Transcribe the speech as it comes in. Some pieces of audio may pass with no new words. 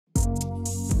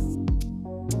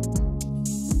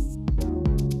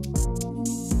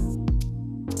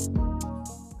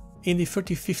In the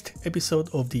 35th episode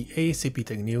of the A.S.A.P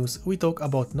Tech News, we talk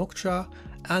about Noctua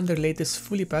and their latest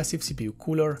fully passive CPU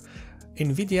cooler,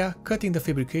 Nvidia cutting the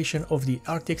fabrication of the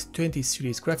RTX 20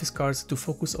 series graphics cards to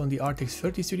focus on the RTX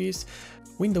 30 series,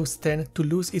 Windows 10 to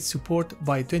lose its support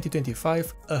by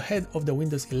 2025 ahead of the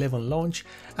Windows 11 launch,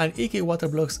 and EK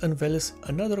Waterblocks unveils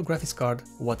another graphics card,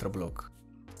 waterblock.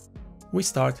 We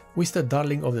start with the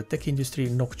darling of the tech industry,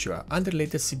 Noctua, and the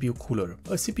latest CPU cooler,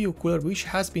 a CPU cooler which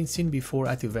has been seen before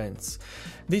at events.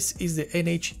 This is the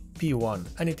LS-PWM,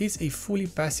 and it is a fully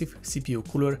passive CPU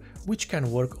cooler which can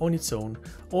work on its own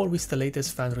or with the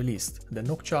latest fan released, the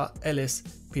Noctua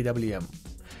LS-PWM.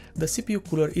 The CPU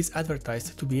cooler is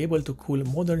advertised to be able to cool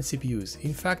modern CPUs.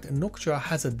 In fact, Noctua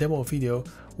has a demo video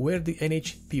where the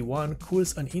LS-PWM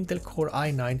cools an Intel Core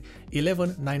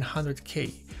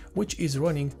i9-11900K, which is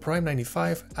running Prime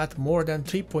 95 at more than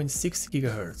 3.6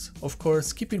 GHz. Of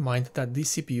course, keep in mind that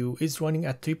this CPU is running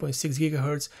at 3.6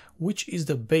 GHz, which is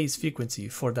the base frequency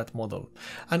for that model,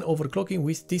 and overclocking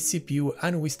with this CPU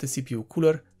and with the CPU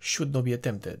cooler should not be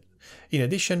attempted. In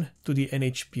addition to the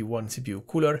LS-PWM CPU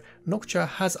cooler, Noctua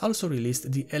has also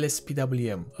released the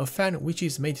LS-PWM, a fan which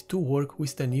is made to work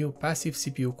with the new passive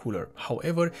CPU cooler.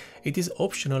 However, it is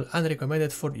optional and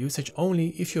recommended for usage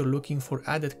only if you're looking for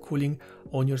added cooling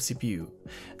on your CPU.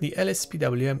 The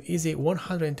LS-PWM is a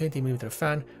 120mm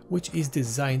fan which is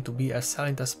designed to be as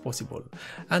silent as possible,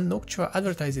 and Noctua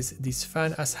advertises this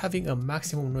fan as having a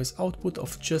maximum noise output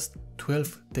of just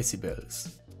 12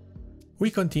 decibels. We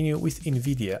continue with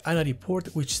Nvidia and a report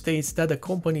which states that the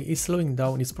company is slowing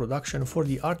down its production for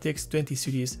the RTX 20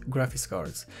 series graphics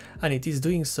cards, and it is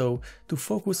doing so to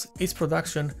focus its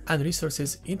production and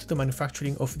resources into the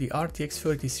manufacturing of the RTX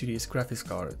 30 series graphics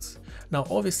cards. Now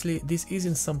obviously this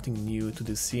isn't something new to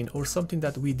the scene or something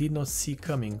that we did not see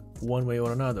coming one way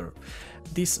or another.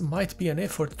 This might be an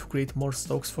effort to create more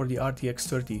stocks for the RTX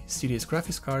 30 series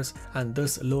graphics cards and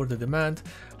thus lower the demand.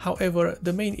 However,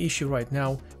 the main issue right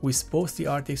now with both the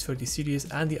RTX 30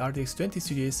 series and the RTX 20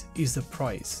 series is the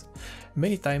price.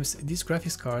 Many times these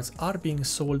graphics cards are being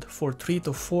sold for 3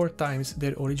 to 4 times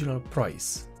their original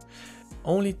price.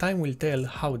 Only time will tell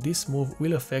how this move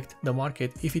will affect the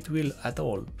market, if it will at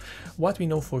all. What we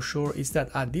know for sure is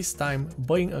that at this time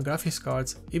buying a graphics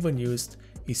card, even used,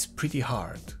 is pretty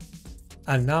hard.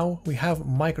 And now we have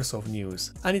Microsoft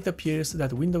news, and it appears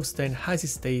that Windows 10 has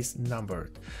its days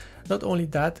numbered. Not only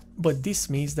that, but this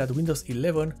means that Windows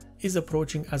 11 is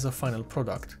approaching as a final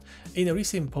product. In a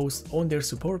recent post on their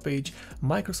support page,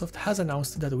 Microsoft has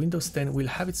announced that Windows 10 will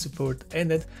have its support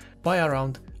ended by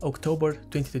around October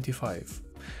 2025.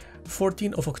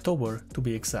 14th of October to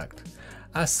be exact.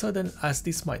 As sudden as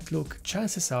this might look,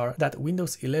 chances are that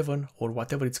Windows 11, or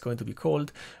whatever it's going to be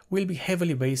called, will be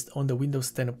heavily based on the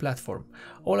Windows 10 platform.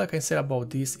 All I can say about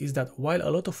this is that while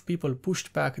a lot of people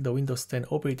pushed back the Windows 10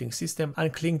 operating system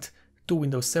and clinged to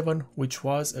Windows 7, which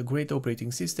was a great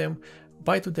operating system,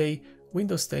 by today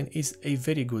Windows 10 is a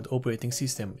very good operating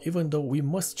system, even though we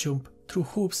must jump through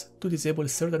hoops to disable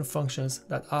certain functions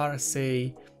that are,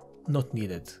 say, not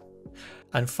needed.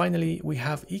 And finally, we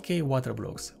have EK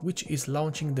Waterblocks, which is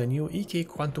launching the new EK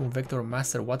Quantum Vector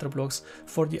Master Waterblocks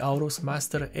for the Aorus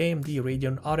Master AMD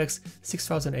Radeon RX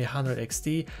 6800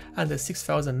 XT and the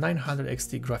 6900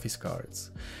 XT graphics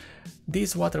cards.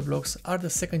 These waterblocks are the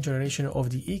second generation of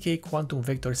the EK Quantum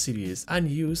Vector series and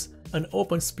use an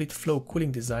open split flow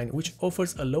cooling design which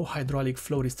offers a low hydraulic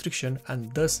flow restriction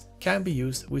and thus can be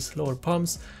used with lower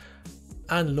pumps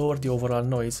and lower the overall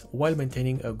noise while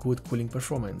maintaining a good cooling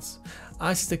performance.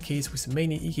 As is the case with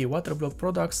many EK Waterblock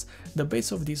products, the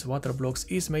base of these waterblocks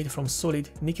is made from solid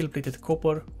nickel-plated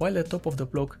copper, while the top of the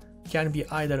block can be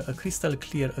either a crystal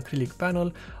clear acrylic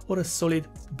panel or a solid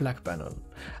black panel.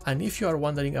 And if you are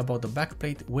wondering about the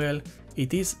backplate, well,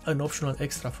 it is an optional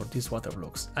extra for these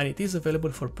waterblocks, and it is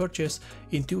available for purchase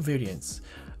in 2 variants,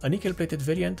 a nickel-plated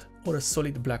variant or a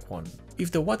solid black one.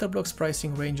 If the waterblocks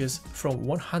pricing ranges from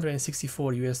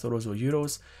 164 US dollars or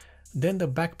euros, then the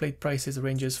backplate prices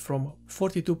ranges from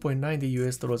 42.90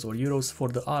 US dollars or euros for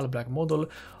the all black model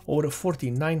or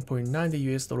 49.90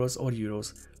 US dollars or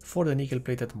euros for the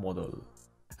nickel-plated model.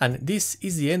 And this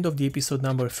is the end of the episode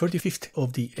number 35th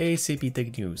of the A.S.A.P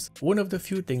Tech News, one of the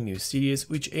few tech news series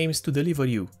which aims to deliver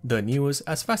you the news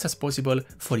as fast as possible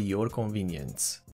for your convenience.